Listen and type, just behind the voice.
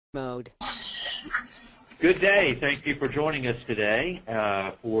mode. Good day. Thank you for joining us today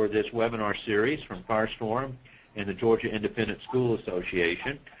for this webinar series from Firestorm and the Georgia Independent School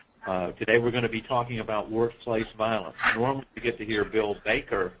Association. Today we're going to be talking about workplace violence. Normally we get to hear Bill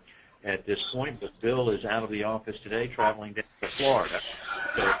Baker at this point, but Bill is out of the office today traveling down to Florida.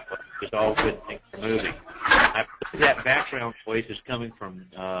 So it's all good things are moving. That background voice is coming from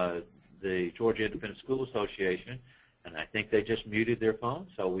the Georgia Independent School Association, and I think they just muted their phone,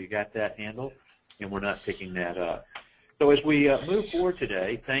 so we got that handled, and we're not picking that up. So as we move forward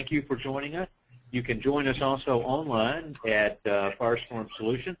today, thank you for joining us. You can join us also online at Firestorm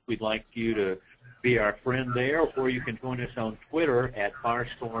Solutions. We'd like you to be our friend there, or you can join us on Twitter at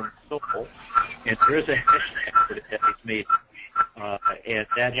Firestorm Social. And there is a hashtag for today's meeting, and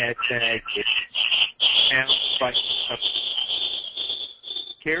that hashtag is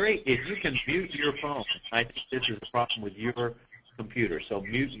Carrie, if you can mute your phone, I think this is a problem with your computer, so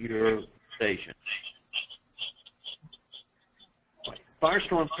mute your station.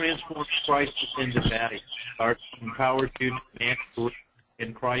 Firestorm transforms crisis into value. Firestorm empowers you to manage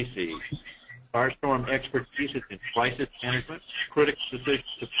in crises. Firestorm expertise is in crisis management, critical decision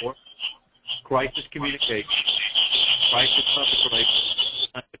support, crisis communication, crisis public relations,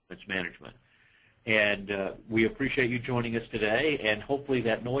 and consequence management. And we appreciate you joining us today, and hopefully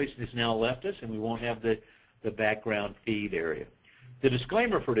that noise has now left us and we won't have the background feed area. The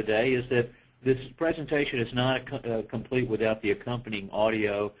disclaimer for today is that this presentation is not complete without the accompanying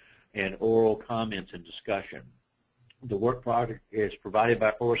audio and oral comments and discussion. The work product is provided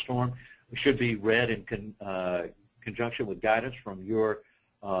by Firestorm. It should be read in conjunction with guidance from your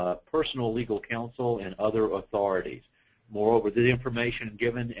personal legal counsel and other authorities. Moreover, the information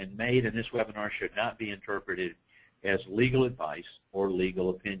given and made in this webinar should not be interpreted as legal advice or legal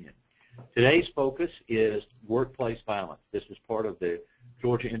opinion. Today's focus is workplace violence. This is part of the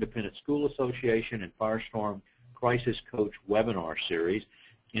Georgia Independent School Association and Firestorm Crisis Coach webinar series.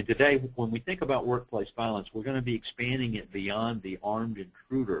 And today, when we think about workplace violence, we're going to be expanding it beyond the armed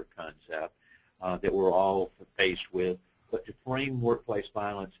intruder concept that we're all faced with, but to frame workplace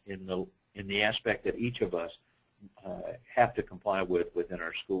violence in the aspect that each of us have to comply with within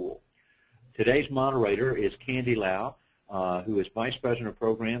our school. Today's moderator is Candy Lau, who is Vice President of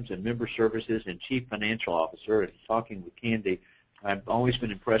Programs and Member Services and Chief Financial Officer. And talking with Candy, I've always been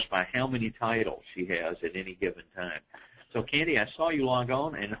impressed by how many titles she has at any given time. So Candy, I saw you log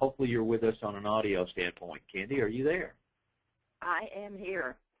on, and hopefully you're with us on an audio standpoint. Candy, are you there? I am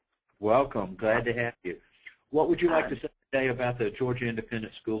here. Welcome. Glad to have you. What would you like to say today about the Georgia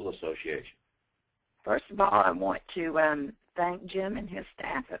Independent School Association? First of all, I want to thank Jim and his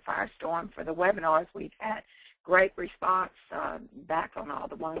staff at Firestorm for the webinars. We've had great response back on all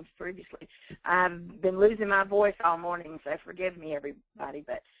the ones previously. I've been losing my voice all morning, so forgive me, everybody.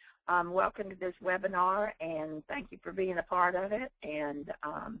 But welcome to this webinar, and thank you for being a part of it. And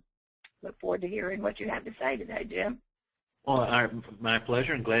look forward to hearing what you have to say today, Jim. Well, my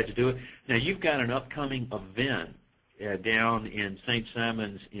pleasure, and glad to do it. Now, you've got an upcoming event down in St.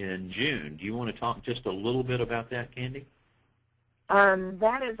 Simons in June. Do you want to talk just a little bit about that, Candy?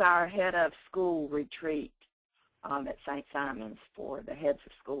 That is our head of school retreat at St. Simons for the heads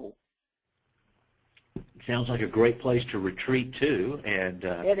of school. Sounds like a great place to retreat to, and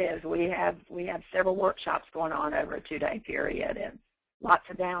it is. We have several workshops going on over a 2-day period, and lots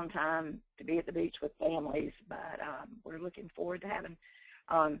of downtime to be at the beach with families. But we're looking forward to having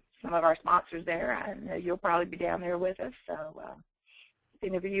some of our sponsors there. I know you'll probably be down there with us. So if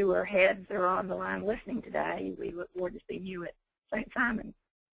any of you are heads that are on the line listening today, we look forward to seeing you at St. Simon.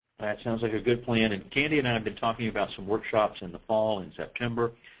 That sounds like a good plan. And Candy and I have been talking about some workshops in the fall in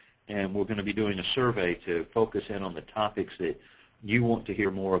September, and we're going to be doing a survey to focus in on the topics that you want to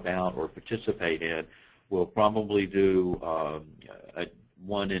hear more about or participate in. We'll probably do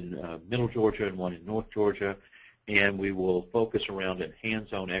one in Middle Georgia and one in North Georgia, and we will focus around in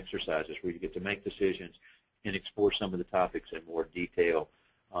hands-on exercises where you get to make decisions and explore some of the topics in more detail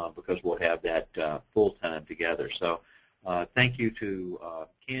because we'll have that full time together. So thank you to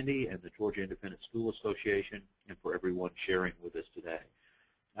Candy and the Georgia Independent School Association and for everyone sharing with us today.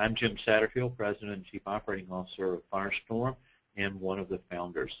 I'm Jim Satterfield, President and Chief Operating Officer of Firestorm and one of the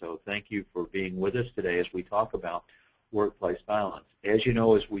founders. So thank you for being with us today as we talk about workplace violence. As you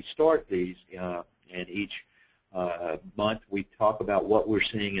know, as we start these and each month, we talk about what we're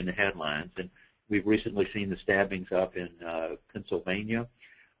seeing in the headlines, and we've recently seen the stabbings up in Pennsylvania.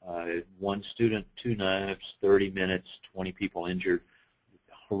 One student, 2 knives, 30 minutes, 20 people injured.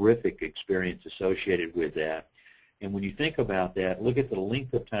 Horrific experience associated with that. And when you think about that, look at the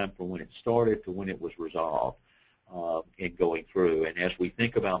length of time from when it started to when it was resolved. in going through. And as we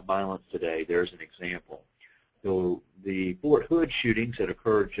think about violence today, there's an example. So the Fort Hood shootings that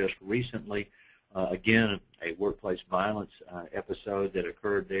occurred just recently, again, a workplace violence episode that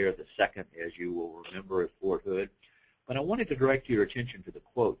occurred there, the second, as you will remember, at Fort Hood. But I wanted to direct your attention to the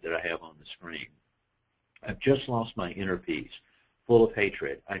quote that I have on the screen. "I've just lost my inner peace, full of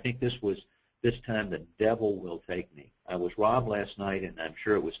hatred. I think this time the devil will take me. I was robbed last night, and I'm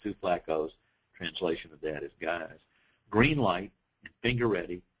sure it was two Flaccos." Translation of that is guys. "Green light and finger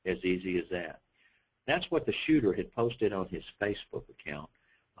ready, as easy as that." That's what the shooter had posted on his Facebook account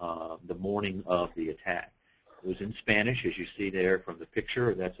the morning of the attack. It was in Spanish, as you see there from the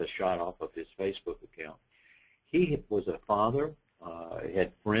picture. That's a shot off of his Facebook account. He was a father,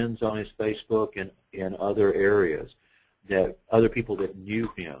 had friends on his Facebook and in other areas, that other people that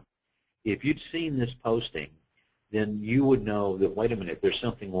knew him. If you'd seen this posting, then you would know that, wait a minute, there's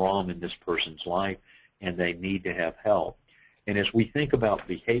something wrong in this person's life and they need to have help. And as we think about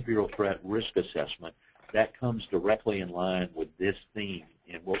behavioral threat risk assessment, that comes directly in line with this theme,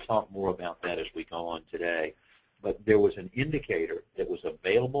 and we'll talk more about that as we go on today. But there was an indicator that was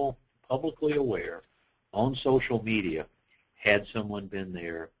available, publicly aware, on social media, had someone been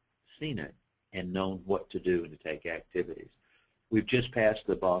there, seen it, and known what to do and to take activities. We've just passed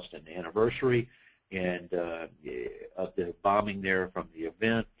the Boston anniversary and of the bombing there from the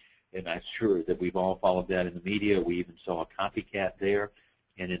event, and I'm sure that we've all followed that in the media. We even saw a copycat there,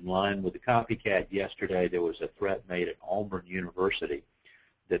 and in line with the copycat yesterday, there was a threat made at Auburn University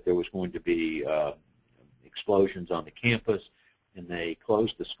that there was going to be explosions on the campus, and they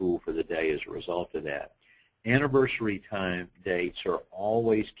closed the school for the day as a result of that. Anniversary time dates are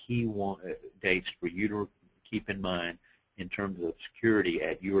always key dates for you to keep in mind in terms of security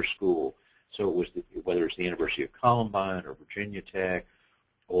at your school. So it was whether it's the anniversary of Columbine or Virginia Tech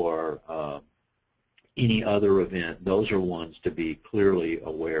or any other event, those are ones to be clearly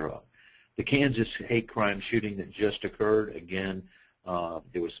aware of. The Kansas hate crime shooting that just occurred, again,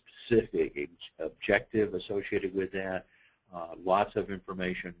 there was specific objective associated with that. Lots of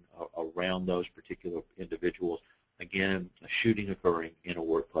information around those particular individuals. Again, a shooting occurring in a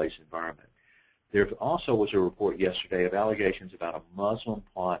workplace environment. There also was a report yesterday of allegations about a Muslim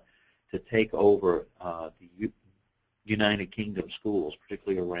plot to take over the United Kingdom schools,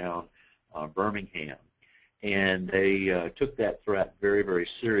 particularly around Birmingham. And they took that threat very, very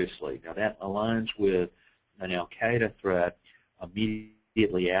seriously. Now, that aligns with an al-Qaeda threat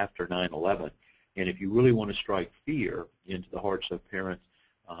immediately after 9/11. And if you really want to strike fear into the hearts of parents,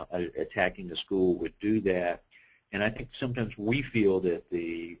 attacking the school would do that. And I think sometimes we feel that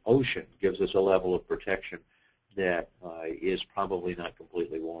the ocean gives us a level of protection that is probably not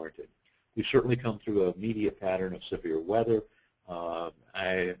completely warranted. We've certainly come through a immediate pattern of severe weather.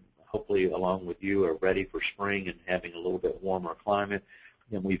 I hopefully, along with you, are ready for spring and having a little bit warmer climate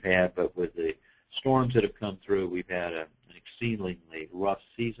than we've had. But with the storms that have come through, we've had an exceedingly rough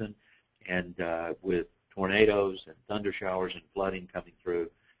season. And with tornadoes and thunder showers and flooding coming through,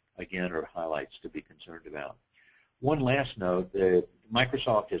 again, are highlights to be concerned about. One last note,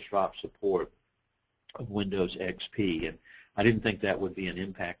 Microsoft has dropped support of Windows XP, and I didn't think that would be an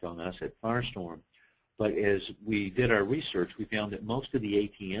impact on us at Firestorm. But as we did our research, we found that most of the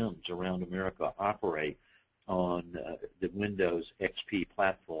ATMs around America operate on the Windows XP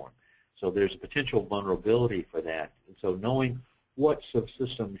platform. So there's a potential vulnerability for that. And so knowing what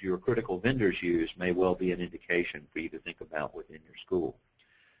subsystems your critical vendors use may well be an indication for you to think about within your school.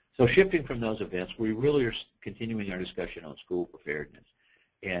 So shifting from those events, we really are continuing our discussion on school preparedness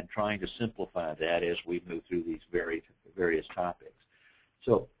and trying to simplify that as we move through these various topics.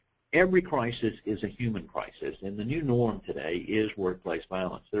 So every crisis is a human crisis, and the new norm today is workplace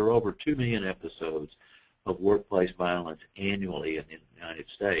violence. There are over 2 million episodes of workplace violence annually in the United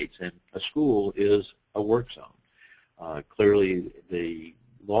States, and a school is a work zone. Clearly, the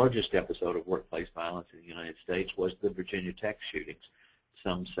largest episode of workplace violence in the United States was the Virginia Tech shootings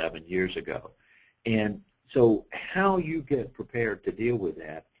some 7 years ago. And so how you get prepared to deal with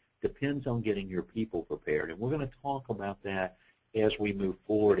that depends on getting your people prepared. And we're going to talk about that as we move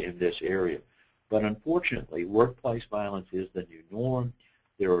forward in this area. But unfortunately, workplace violence is the new norm.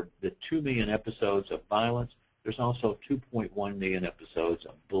 There are the 2 million episodes of violence. There's also 2.1 million episodes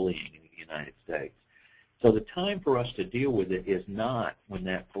of bullying in the United States. So the time for us to deal with it is not when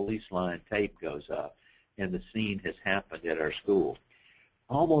that police line tape goes up and the scene has happened at our school.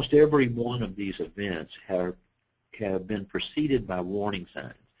 Almost every one of these events have been preceded by warning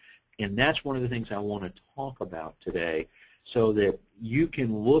signs. And that's one of the things I want to talk about today so that you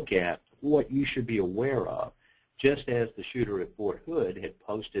can look at what you should be aware of, just as the shooter at Fort Hood had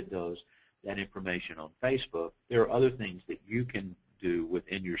posted those that information on Facebook, there are other things that you can do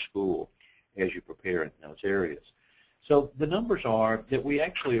within your school as you prepare in those areas. So the numbers are that we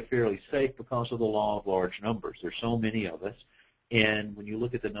actually are fairly safe because of the law of large numbers. There's so many of us, and when you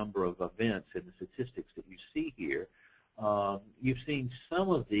look at the number of events and the statistics that you see here, you've seen some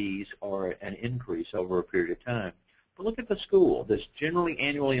of these are an increase over a period of time. But look at the school. There's generally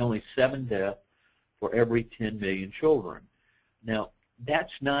annually only 7 deaths for every 10 million children. Now,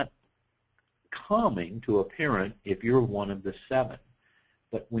 that's not calming to a parent if you're one of the 7.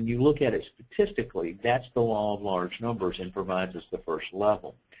 But when you look at it statistically, that's the law of large numbers and provides us the first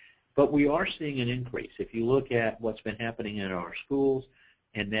level. But we are seeing an increase. If you look at what's been happening in our schools,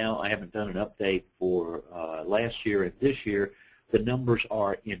 and now I haven't done an update for last year and this year, the numbers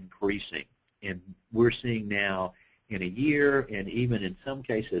are increasing. And we're seeing now in a year, and even in some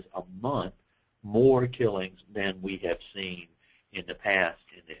cases a month, more killings than we have seen in the past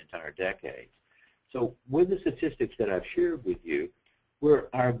in the entire decades. So with the statistics that I've shared with you,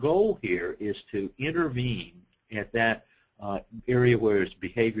 our goal here is to intervene at that area where it's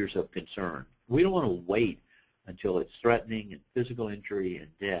behaviors of concern. We don't want to wait until it's threatening and physical injury and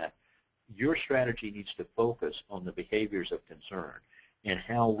death. Your strategy needs to focus on the behaviors of concern and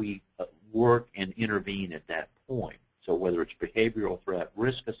how we work and intervene at that point. So whether it's behavioral threat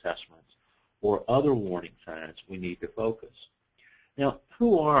risk assessments or other warning signs, we need to focus. Now,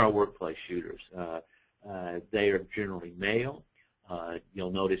 who are our workplace shooters? They are generally male.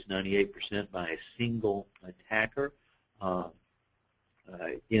 You'll notice 98% by a single attacker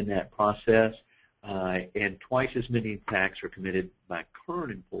in that process, and twice as many attacks are committed by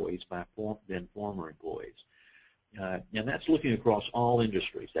current employees than former employees. And that's looking across all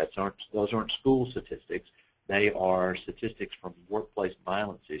industries. Those aren't school statistics. They are statistics from workplace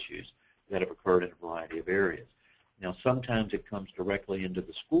violence issues that have occurred in a variety of areas. Now, sometimes it comes directly into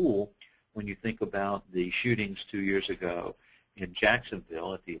the school when you think about the shootings 2 years ago in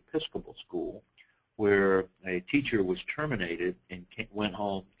Jacksonville at the Episcopal School, where a teacher was terminated and went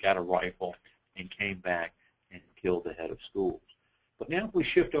home, got a rifle, and came back and killed the head of schools. But now if we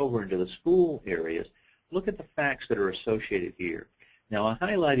shift over into the school areas, look at the facts that are associated here. Now, I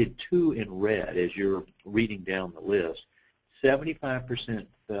highlighted 2 in red as you're reading down the list. 75%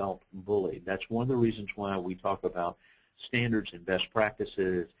 felt bullied. That's one of the reasons why we talk about standards and best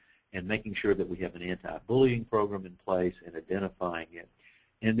practices and making sure that we have an anti-bullying program in place and identifying it.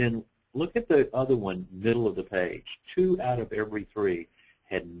 And then look at the other one, middle of the page. 2 out of every 3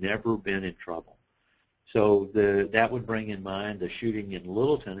 had never been in trouble. So that would bring in mind the shooting in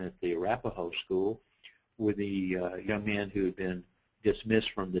Littleton at the Arapahoe School, where the young man who had been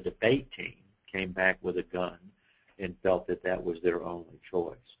dismissed from the debate team came back with a gun and felt that that was their only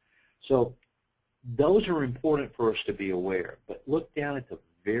choice. So those are important for us to be aware. But look down at the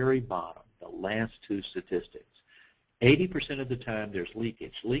very bottom, the last 2 statistics. 80% of the time there's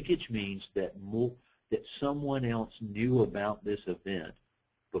leakage. Leakage means that someone else knew about this event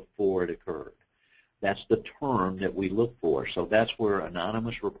before it occurred. That's the term that we look for. So that's where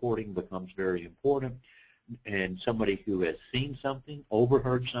anonymous reporting becomes very important. And somebody who has seen something,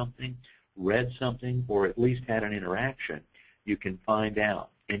 overheard something, read something, or at least had an interaction, you can find out.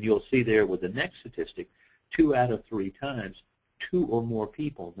 And you'll see there with the next statistic, 2 out of 3 times, 2 or more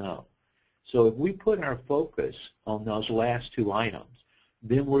people know. So if we put our focus on those last 2 items,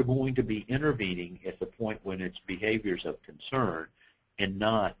 then we're going to be intervening at the point when it's behaviors of concern and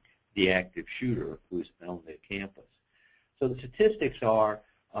not the active shooter who's on the campus. So the statistics are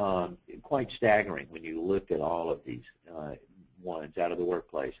quite staggering when you look at all of these ones out of the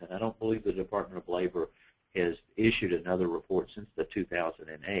workplace. And I don't believe the Department of Labor has issued another report since the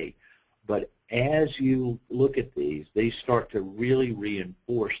 2008. But as you look at these, they start to really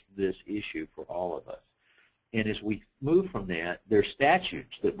reinforce this issue for all of us. And as we move from that, there are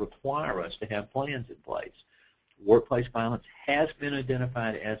statutes that require us to have plans in place. Workplace violence has been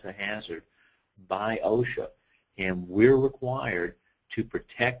identified as a hazard by OSHA, and we're required to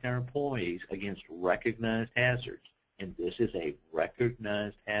protect our employees against recognized hazards. And this is a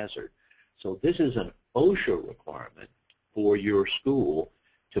recognized hazard. So this is an OSHA requirement for your school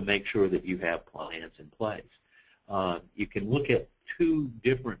to make sure that you have plans in place. You can look at 2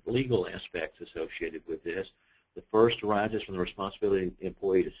 different legal aspects associated with this. The first arises from the responsibility of the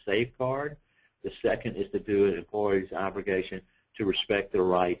employee to safeguard. The second is to do an employee's obligation to respect their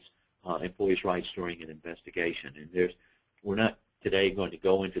rights, employees' rights during an investigation. And we're not today going to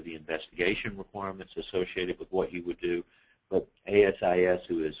go into the investigation requirements associated with what you would do, but ASIS,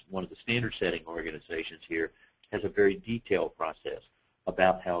 who is one of the standard-setting organizations here, has a very detailed process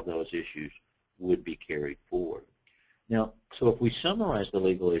about how those issues would be carried forward. Now, so if we summarize the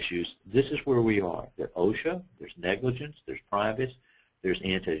legal issues, this is where we are. There's OSHA, there's negligence, there's privacy, there's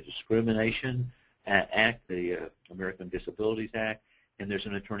Anti-Discrimination Act, the American Disabilities Act, and there's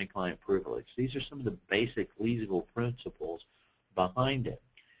an attorney-client privilege. These are some of the basic legal principles behind it.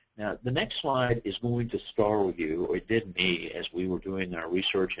 Now, the next slide is going to startle you, or it did me, as we were doing our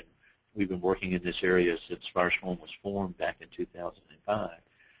research, and we've been working in this area since Firestorm was formed back in 2005.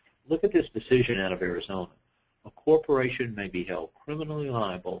 Look at this decision out of Arizona. A corporation may be held criminally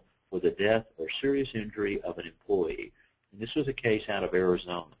liable for the death or serious injury of an employee. And this was a case out of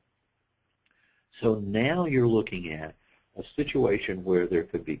Arizona. So now you're looking at a situation where there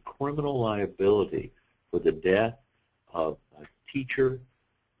could be criminal liability for the death of a teacher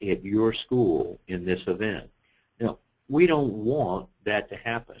at your school in this event. Now, we don't want that to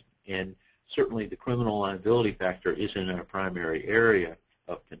happen, and certainly the criminal liability factor isn't our primary area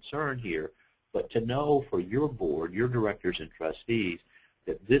of concern here, but to know for your board, your directors and trustees,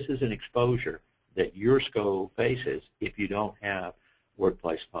 that this is an exposure that your school faces if you don't have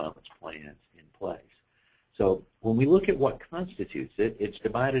workplace violence plans in place. So when we look at what constitutes it, it's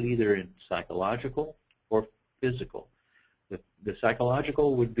divided either in psychological or physical. The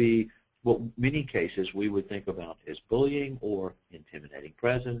psychological would be what many cases we would think about as bullying or intimidating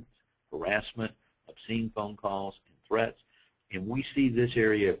presence, harassment, obscene phone calls, and threats. And we see this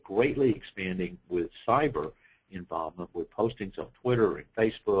area greatly expanding with cyber involvement, with postings on Twitter and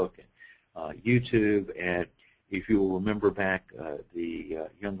Facebook and YouTube. And if you will remember back, the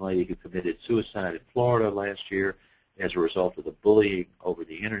young lady who committed suicide in Florida last year as a result of the bullying over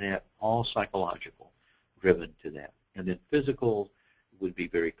the Internet, all psychological, driven to that. And then physical would be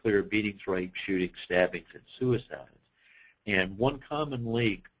very clear: beatings, rape, shootings, stabbings, and suicides. And one common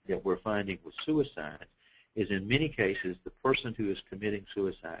link that we're finding with suicides is in many cases the person who is committing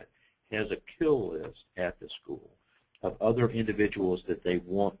suicide has a kill list at the school of other individuals that they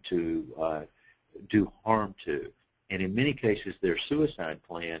want to do harm to. And in many cases their suicide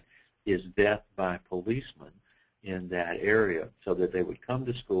plan is death by policemen in that area, so that they would come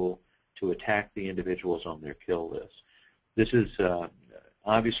to school to attack the individuals on their kill list. This is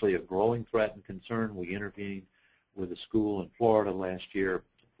obviously a growing threat and concern. We intervened with a school in Florida last year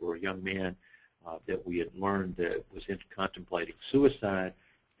for a young man that we had learned that was contemplating suicide.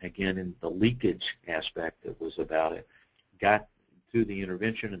 Again, in the leakage aspect that was about it, got through the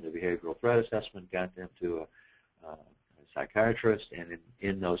intervention and the behavioral threat assessment, got them to a psychiatrist, and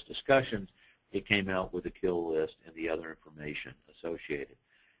in those discussions, it came out with a kill list and the other information associated.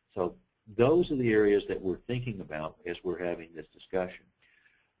 So those are the areas that we're thinking about as we're having this discussion.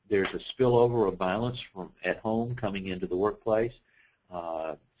 There's a spillover of violence from at home coming into the workplace.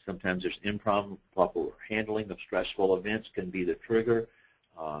 Sometimes there's improper handling of stressful events can be the trigger.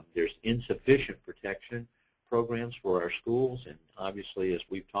 There's insufficient protection programs for our schools, and obviously, as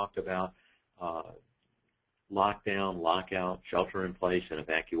we've talked about, lockdown, lockout, shelter in place, and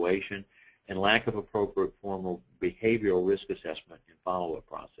evacuation, and lack of appropriate formal behavioral risk assessment and follow-up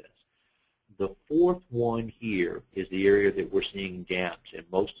process. The fourth one here is the area that we're seeing gaps in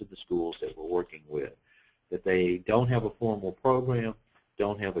most of the schools that we're working with, that they don't have a formal program,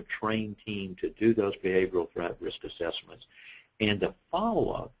 don't have a trained team to do those behavioral threat risk assessments. And the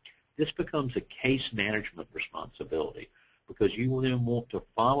follow-up, this becomes a case management responsibility, because you then want to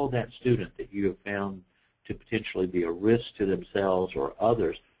follow that student that you have found to potentially be a risk to themselves or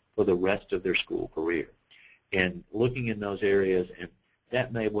others for the rest of their school career. And looking in those areas, and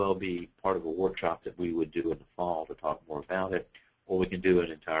that may well be part of a workshop that we would do in the fall to talk more about it, or we can do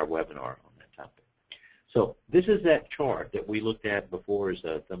an entire webinar on that topic. So this is that chart that we looked at before as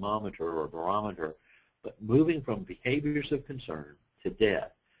a thermometer or barometer, but moving from behaviors of concern to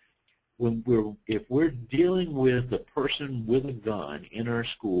death. If we're dealing with the person with a gun in our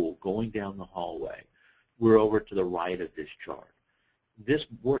school going down the hallway, we're over to the right of this chart. This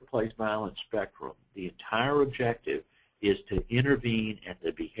workplace violence spectrum, the entire objective is to intervene at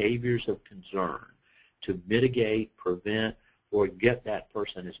the behaviors of concern to mitigate, prevent, or get that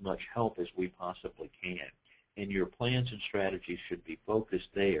person as much help as we possibly can. And your plans and strategies should be focused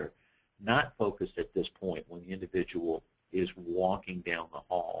there, not focused at this point when the individual is walking down the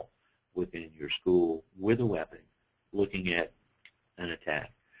hall within your school with a weapon, looking at an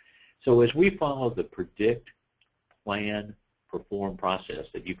attack. So as we follow the predict, plan, perform process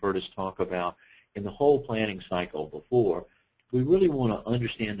that you've heard us talk about in the whole planning cycle before, we really want to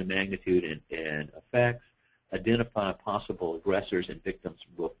understand the magnitude and effects, identify possible aggressors and victims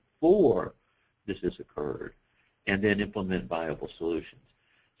before this has occurred, and then implement viable solutions.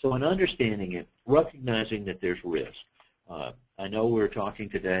 So in understanding it, recognizing that there's risk. I know we're talking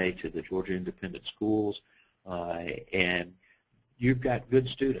today to the Georgia Independent Schools and you've got good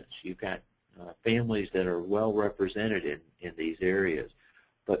students. You've got families that are well represented in these areas.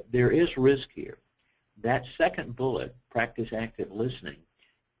 But there is risk here. That second bullet, practice active listening,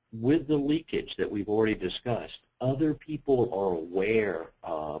 with the leakage that we've already discussed, other people are aware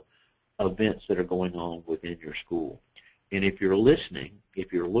of events that are going on within your school. And if you're listening,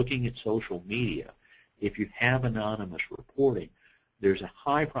 if you're looking at social media, if you have anonymous reporting, there's a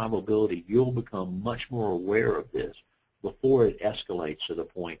high probability you'll become much more aware of this before it escalates to the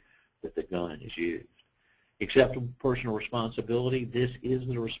point that the gun is used. Acceptable personal responsibility, this is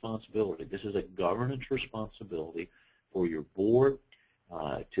the responsibility. This is a governance responsibility for your board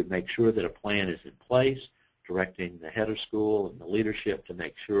to make sure that a plan is in place, directing the head of school and the leadership to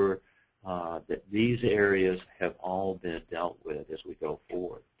make sure that these areas have all been dealt with as we go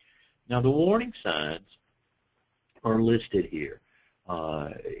forward. Now, the warning signs are listed here.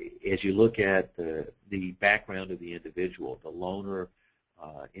 As you look at the background of the individual, the loner,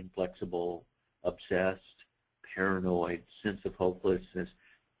 inflexible, obsessed, paranoid, sense of hopelessness,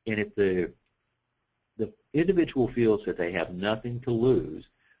 and if the individual feels that they have nothing to lose,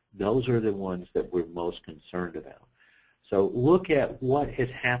 those are the ones that we're most concerned about. So look at what has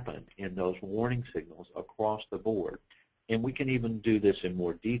happened in those warning signals across the board, and we can even do this in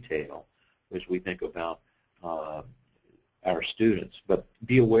more detail as we think about our students. But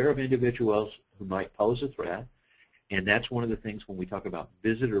be aware of individuals who might pose a threat, and that's one of the things when we talk about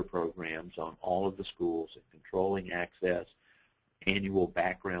visitor programs on all of the schools and controlling access, annual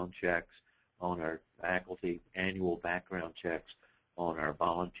background checks on our faculty, annual background checks on our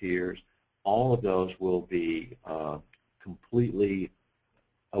volunteers. All of those will be completely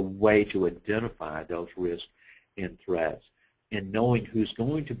a way to identify those risks and threats. And knowing who's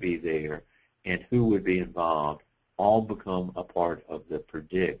going to be there and who would be involved all become a part of the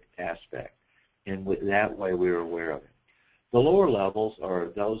predict aspect. And with that way we're aware of it. The lower levels are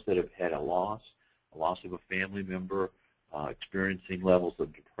those that have had a loss of a family member, experiencing levels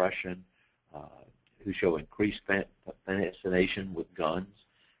of depression, who show increased fascination with guns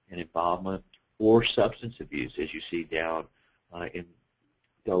and involvement, or substance abuse, as you see down in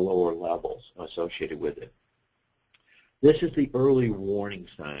the lower levels associated with it. This is the early warning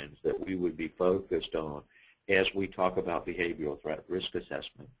signs that we would be focused on as we talk about behavioral threat risk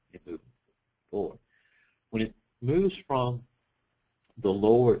assessment and moving forward. When it moves from the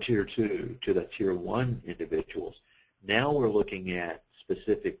lower Tier 2 to the Tier 1 individuals, now we're looking at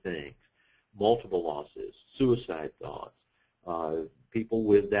specific things, multiple losses, suicide thoughts, people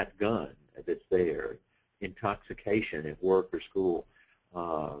with that gun that's there, intoxication at work or school.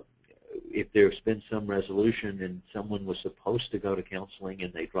 If there's been some resolution and someone was supposed to go to counseling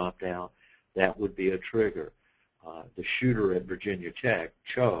and they dropped out, that would be a trigger. The shooter at Virginia Tech,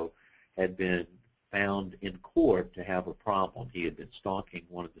 Cho, had been found in court to have a problem. He had been stalking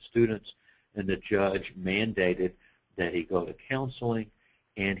one of the students, and the judge mandated that he go to counseling,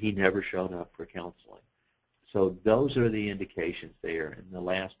 and he never showed up for counseling. So those are the indications there, and the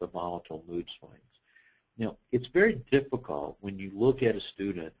last, the volatile mood swings. Now, it's very difficult when you look at a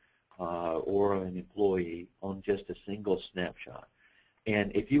student or an employee on just a single snapshot.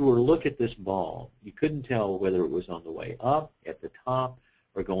 And if you were to look at this ball, you couldn't tell whether it was on the way up, at the top,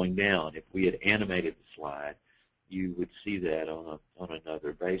 or going down. If we had animated the slide, you would see that on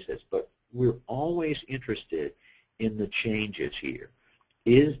another basis. But we're always interested in the changes here.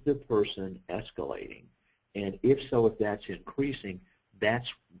 Is the person escalating? And if so, if that's increasing,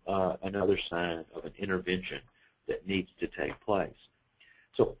 that's another sign of an intervention that needs to take place.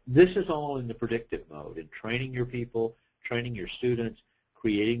 So this is all in the predictive mode, in training your people, training your students,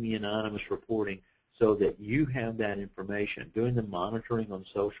 creating the anonymous reporting so that you have that information. Doing the monitoring on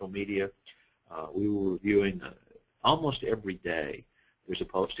social media, we were reviewing almost every day. There's a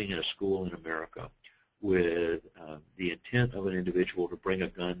posting in a school in America with the intent of an individual to bring a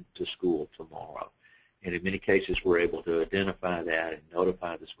gun to school tomorrow. And in many cases, we're able to identify that and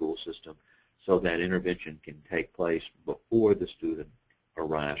notify the school system so that intervention can take place before the student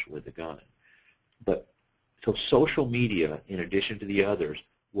arrives with the gun. So social media, in addition to the others,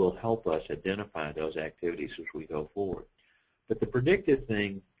 will help us identify those activities as we go forward. But the predictive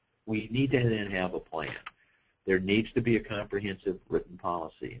thing, we need to then have a plan. There needs to be a comprehensive written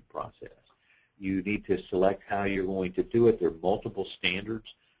policy and process. You need to select how you're going to do it. There are multiple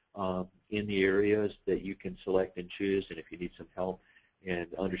standards in the areas that you can select and choose, and if you need some help in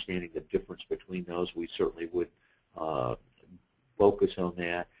understanding the difference between those, we certainly would focus on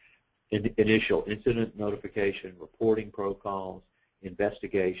that. Initial incident notification, reporting protocols,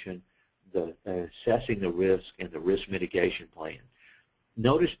 investigation, assessing the risk, and the risk mitigation plan.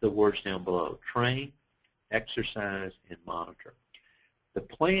 Notice the words down below: train, exercise, and monitor. The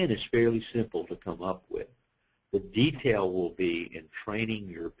plan is fairly simple to come up with. The detail will be in training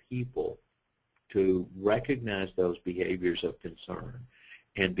your people to recognize those behaviors of concern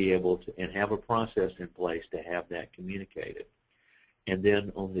and be able to, and have a process in place to have that communicated. And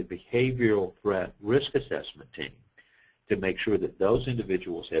then on the behavioral threat risk assessment team, to make sure that those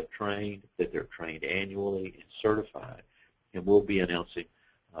individuals have trained, that they're trained annually and certified, and we'll be announcing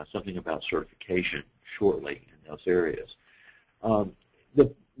something about certification shortly in those areas.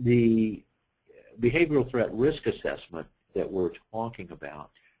 The behavioral threat risk assessment that we're talking about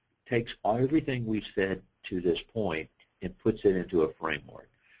takes everything we've said to this point and puts it into a framework.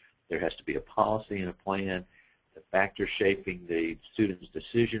 There has to be a policy and a plan, the factors shaping the student's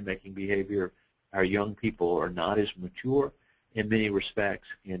decision-making behavior. Our young people are not as mature in many respects,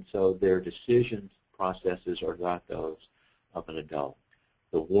 and so their decision processes are not those of an adult.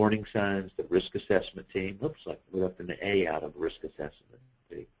 The warning signs, the risk assessment team, looks like we left an A out of risk assessment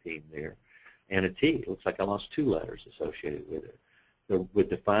team there, and a T. It looks like I lost 2 letters associated with it. With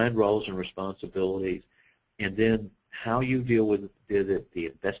defined roles and responsibilities, and then how you deal with the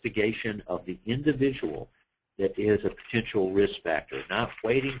investigation of the individual that is a potential risk factor, not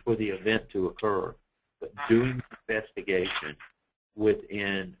waiting for the event to occur, but doing the investigation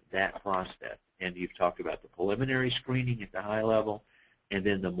within that process. And you've talked about the preliminary screening at the high level, and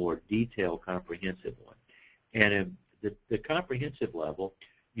then the more detailed, comprehensive one. And in the comprehensive level,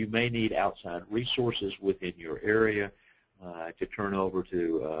 you may need outside resources within your area to turn over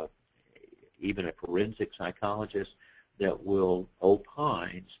to even a forensic psychologist that will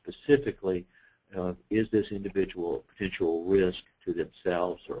opine specifically, is this individual a potential risk to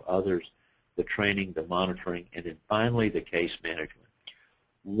themselves or others, the training, the monitoring, and then finally the case management.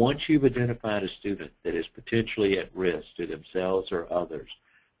 Once you've identified a student that is potentially at risk to themselves or others,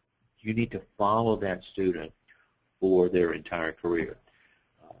 you need to follow that student for their entire career.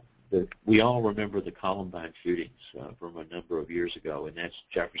 We all remember the Columbine shootings from a number of years ago, and that's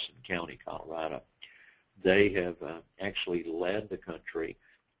Jefferson County, Colorado. They have actually led the country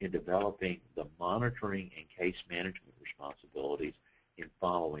in developing the monitoring and case management responsibilities in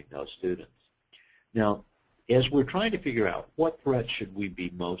following those students. Now, as we're trying to figure out what threats should we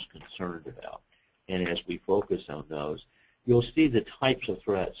be most concerned about, and as we focus on those, you'll see the types of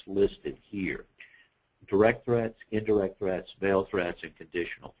threats listed here: direct threats, indirect threats, veiled threats, and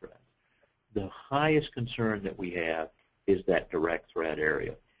conditional threats. The highest concern that we have is that direct threat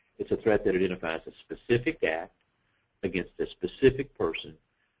area. It's a threat that identifies a specific act against a specific person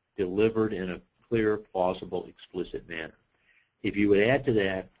delivered in a clear, plausible, explicit manner. If you would add to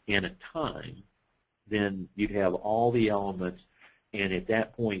that in a time, then you'd have all the elements, and at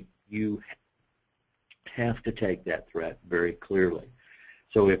that point you have to take that threat very clearly.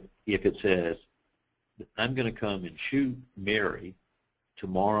 So if it says, I'm going to come and shoot Mary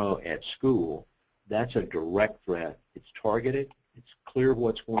tomorrow at school, that's a direct threat. It's targeted, it's clear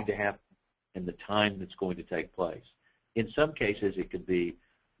what's going to happen, and the time that's going to take place. In some cases, it could be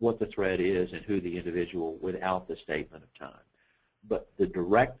what the threat is and who the individual without the statement of time. But the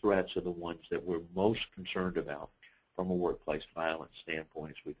direct threats are the ones that we're most concerned about from a workplace violence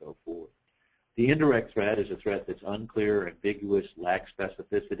standpoint as we go forward. The indirect threat is a threat that's unclear, ambiguous, lacks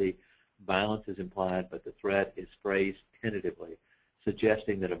specificity. Violence is implied, but the threat is phrased tentatively,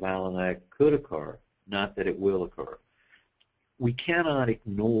 suggesting that a violent act could occur, not that it will occur. We cannot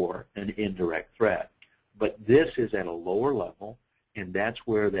ignore an indirect threat, but this is at a lower level, and that's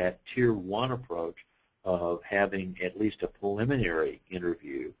where that Tier 1 approach of having at least a preliminary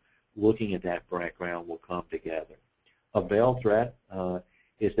interview, looking at that background, will come together. A veiled threat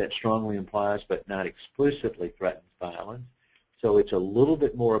is that strongly implies but not explicitly threatens violence. So it's a little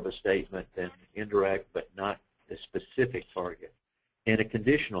bit more of a statement than indirect but not a specific target. And a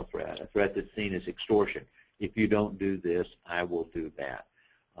conditional threat, a threat that's seen as extortion. If you don't do this, I will do that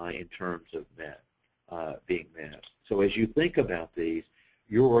in terms of being met. So as you think about these,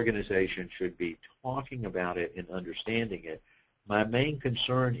 your organization should be talking about it and understanding it. My main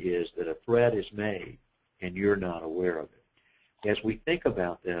concern is that a threat is made and you're not aware of it. As we think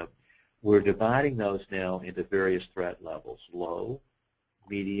about them, we're dividing those now into various threat levels: low,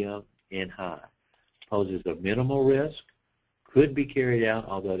 medium, and high. Poses a minimal risk, could be carried out,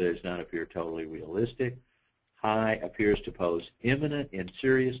 although does not appear totally realistic. High appears to pose imminent and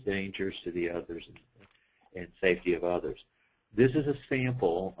serious dangers to the others and safety of others. This is a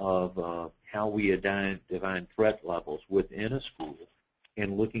sample of how we define threat levels within a school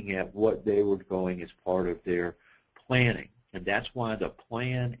and looking at what they were going as part of their planning. And that's why the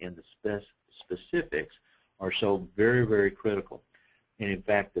plan and the specifics are so very, very critical. And in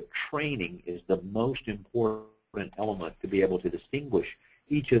fact, the training is the most important element to be able to distinguish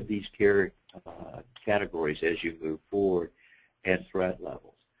each of these categories as you move forward and threat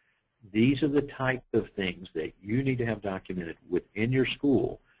levels. These are the type of things that you need to have documented within your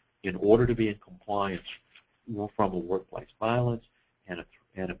school in order to be in compliance from a workplace violence and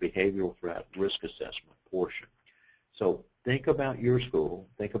a behavioral threat risk assessment portion. So think about your school,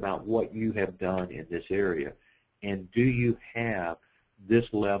 think about what you have done in this area, and do you have this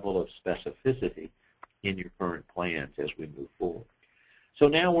level of specificity in your current plans as we move forward. So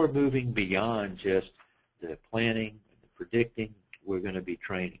now we're moving beyond just the planning and the predicting. We're going to be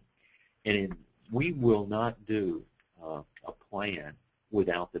training. And we will not do a plan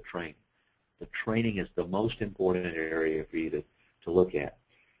without the training. The training is the most important area for you to look at.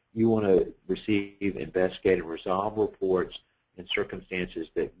 You want to receive, investigate, and resolve reports in circumstances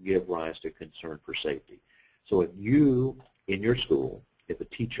that give rise to concern for safety. So if you, in your school, if a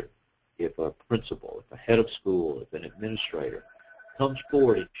teacher, if a principal, if a head of school, if an administrator comes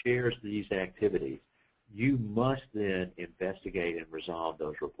forward and shares these activities, you must then investigate and resolve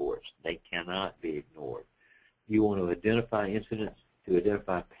those reports. They cannot be ignored. You want to identify incidents, to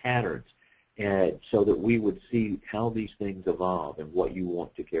identify patterns, and so that we would see how these things evolve and what you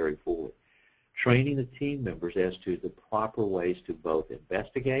want to carry forward. Training the team members as to the proper ways to both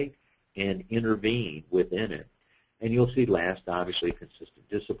investigate and intervene within it. And you'll see last, obviously, consistent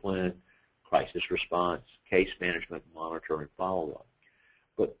discipline, crisis response, case management, monitoring, follow-up.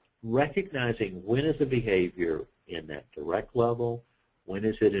 But recognizing when is a behavior in that direct level, when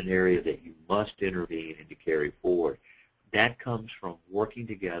is it an area that you must intervene and to carry forward, that comes from working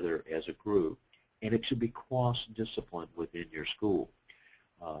together as a group, and it should be cross-discipline within your school.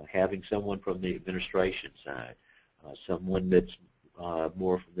 Having someone from the administration side, someone that's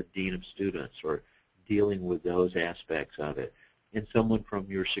more from the dean of students or dealing with those aspects of it, and someone from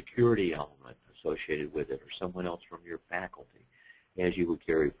your security element associated with it, or someone else from your faculty as you would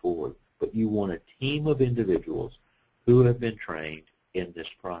carry forward. But you want a team of individuals who have been trained in this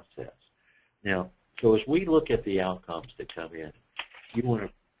process. Now, so as we look at the outcomes that come in, you want to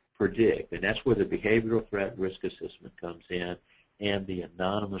predict, and that's where the behavioral threat risk assessment comes in and the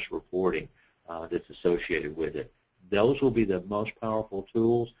anonymous reporting that's associated with it. Those will be the most powerful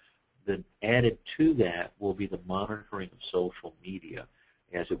tools. Then added to that will be the monitoring of social media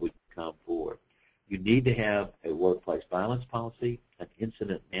as it would come forward. You need to have a workplace violence policy, an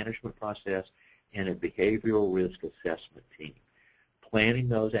incident management process, and a behavioral risk assessment team. Planning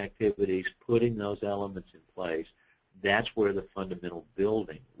those activities, putting those elements in place, that's where the fundamental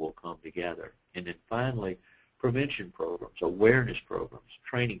building will come together. And then finally, prevention programs, awareness programs,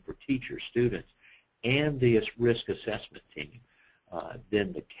 training for teachers, students, and the risk assessment team.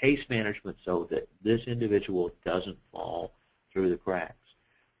 Then the case management so that this individual doesn't fall through the cracks.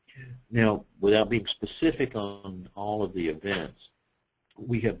 Now, without being specific on all of the events,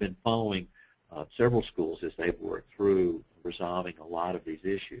 we have been following several schools as they've worked through resolving a lot of these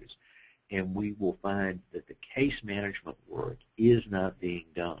issues. And we will find that the case management work is not being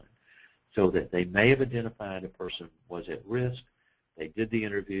done. So that they may have identified a person was at risk, they did the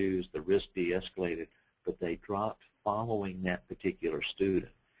interviews, the risk de-escalated, but they dropped following that particular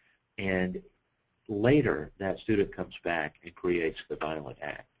student. And later, that student comes back and creates the violent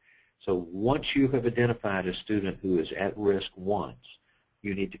act. So once you have identified a student who is at risk once,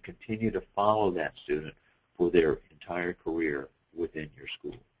 you need to continue to follow that student for their entire career within your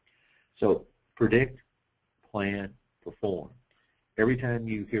school. So predict, plan, perform. Every time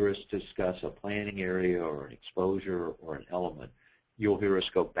you hear us discuss a planning area or an exposure or an element, you'll hear us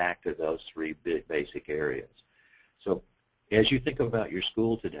go back to those three basic areas. So as you think about your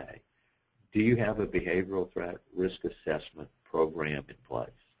school today, do you have a behavioral threat risk assessment program in place?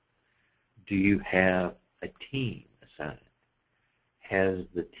 Do you have a team assigned? Has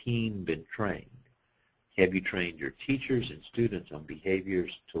the team been trained? Have you trained your teachers and students on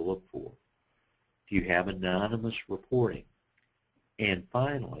behaviors to look for? Do you have anonymous reporting? And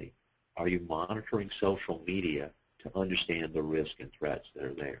finally, are you monitoring social media to understand the risk and threats that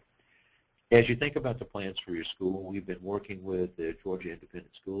are there? As you think about the plans for your school, we've been working with the Georgia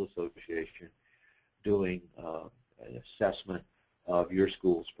Independent School Association doing an assessment of your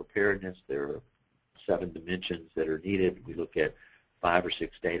school's preparedness. There are 7 dimensions that are needed. We look at 5 or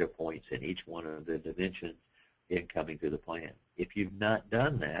 6 data points in each one of the dimensions in coming to the plan. If you've not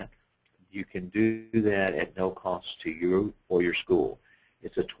done that, you can do that at no cost to you or your school.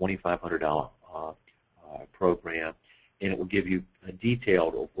 It's a $2,500 program, and it will give you a detail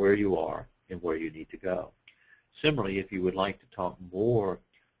of where you are and where you need to go. Similarly, if you would like to talk more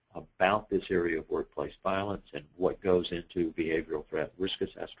about this area of workplace violence and what goes into behavioral threat risk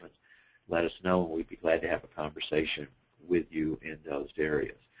assessments, let us know, and we'd be glad to have a conversation with you in those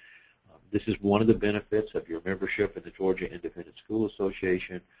areas. This is one of the benefits of your membership in the Georgia Independent School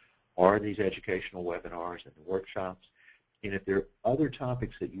Association, are these educational webinars and the workshops. And if there are other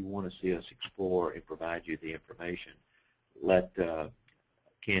topics that you want to see us explore and provide you the information, let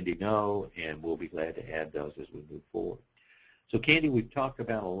Candy know, and we'll be glad to add those as we move forward. So, Candy, we've talked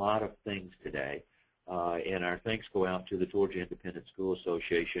about a lot of things today, and our thanks go out to the Georgia Independent School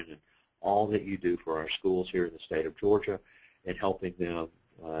Association and all that you do for our schools here in the state of Georgia and helping them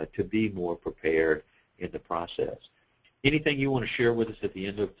to be more prepared in the process. Anything you want to share with us at the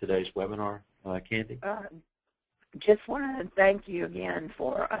end of today's webinar, Candy? Just want to thank you again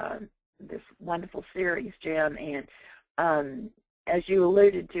for this wonderful series, Jim. And as you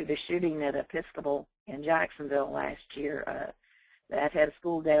alluded to, the shooting at Episcopal in Jacksonville last year, that had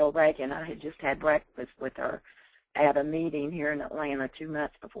school Dale Reagan. I had just had breakfast with her at a meeting here in Atlanta 2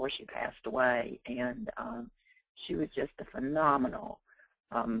 months before she passed away, and she was just a phenomenal,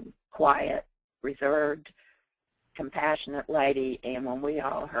 quiet, reserved, compassionate lady. And when we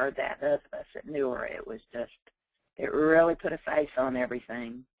all heard that, those of us that knew her, it was just, it really put a face on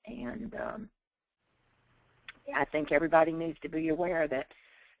everything. And I think everybody needs to be aware that,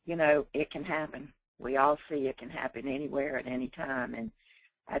 you know, it can happen. We all see it can happen anywhere at any time. And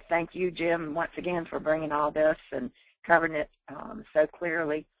I thank you, Jim, once again for bringing all this and covering it so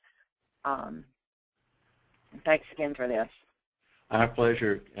clearly. And thanks again for this. Our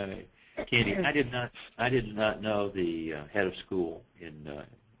pleasure, Candy. I did not know the head of school in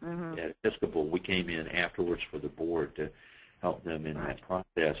at Episcopal. We came in afterwards for the board to help them in that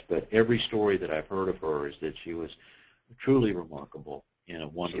process. But every story that I've heard of her is that she was truly remarkable and a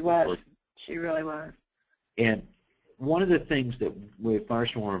wonderful person. She really was. And one of the things that with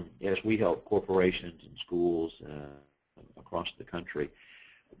Firestorm, as we help corporations and schools across the country,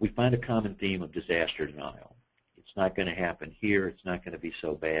 we find a common theme of disaster denial. It's not going to happen here. It's not going to be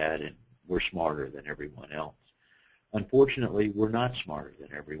so bad, and we're smarter than everyone else. Unfortunately, we're not smarter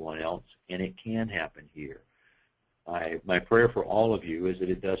than everyone else, and it can happen here. My prayer for all of you is that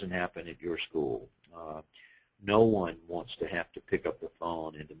it doesn't happen at your school. No one wants to have to pick up the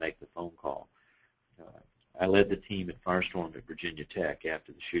phone and to make the phone call. I led the team at Firestorm at Virginia Tech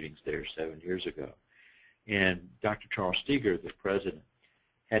after the shootings there 7 years ago. And Dr. Charles Steger, the president,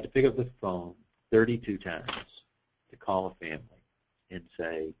 had to pick up the phone 32 times to call a family and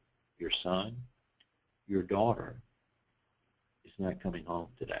say, your son, your daughter is not coming home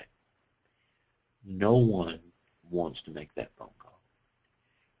today. No one wants to make that phone call.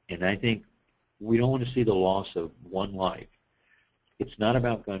 And I think we don't want to see the loss of one life. It's not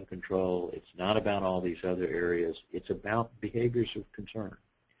about gun control. It's not about all these other areas. It's about behaviors of concern.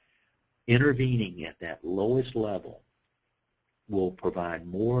 Intervening at that lowest level will provide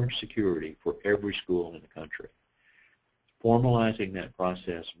more security for every school in the country. Formalizing that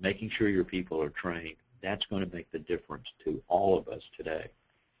process, making sure your people are trained, that's going to make the difference to all of us today.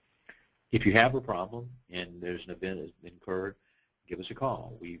 If you have a problem and there's an event that's been incurred, give us a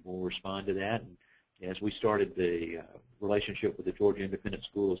call. We will respond to that. And as we started the relationship with the Georgia Independent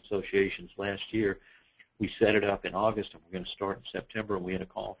School Associations last year, we set it up in August, and we're going to start in September. And we had a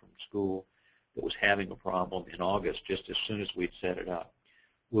call from a school that was having a problem in August just as soon as we'd set it up.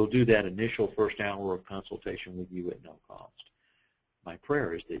 We'll do that initial first hour of consultation with you at no cost. My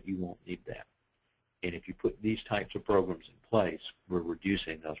prayer is that you won't need that. And if you put these types of programs in place, we're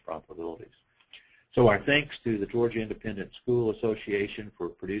reducing those probabilities. So our thanks to the Georgia Independent School Association for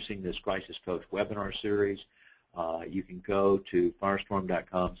producing this Crisis Coach webinar series. You can go to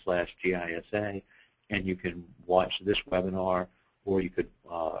firestorm.com/GISA, and you can watch this webinar, or you could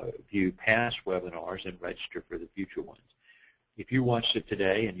view past webinars and register for the future ones. If you watched it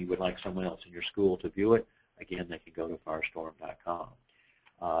today and you would like someone else in your school to view it, again, they can go to firestorm.com.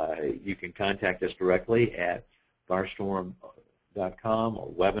 You can contact us directly at firestorm.com or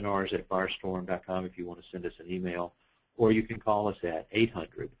webinars@firestorm.com if you want to send us an email, or you can call us at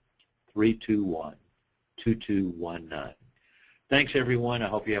 800-321-2219. Thanks, everyone. I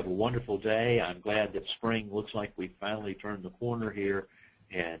hope you have a wonderful day. I'm glad that spring looks like we finally turned the corner here,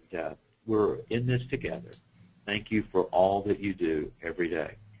 and we're in this together. Thank you for all that you do every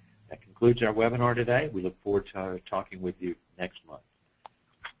day. That concludes our webinar today. We look forward to talking with you next month.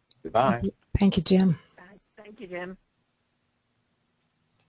 Goodbye. Thank you, Jim. Thank you, Jim.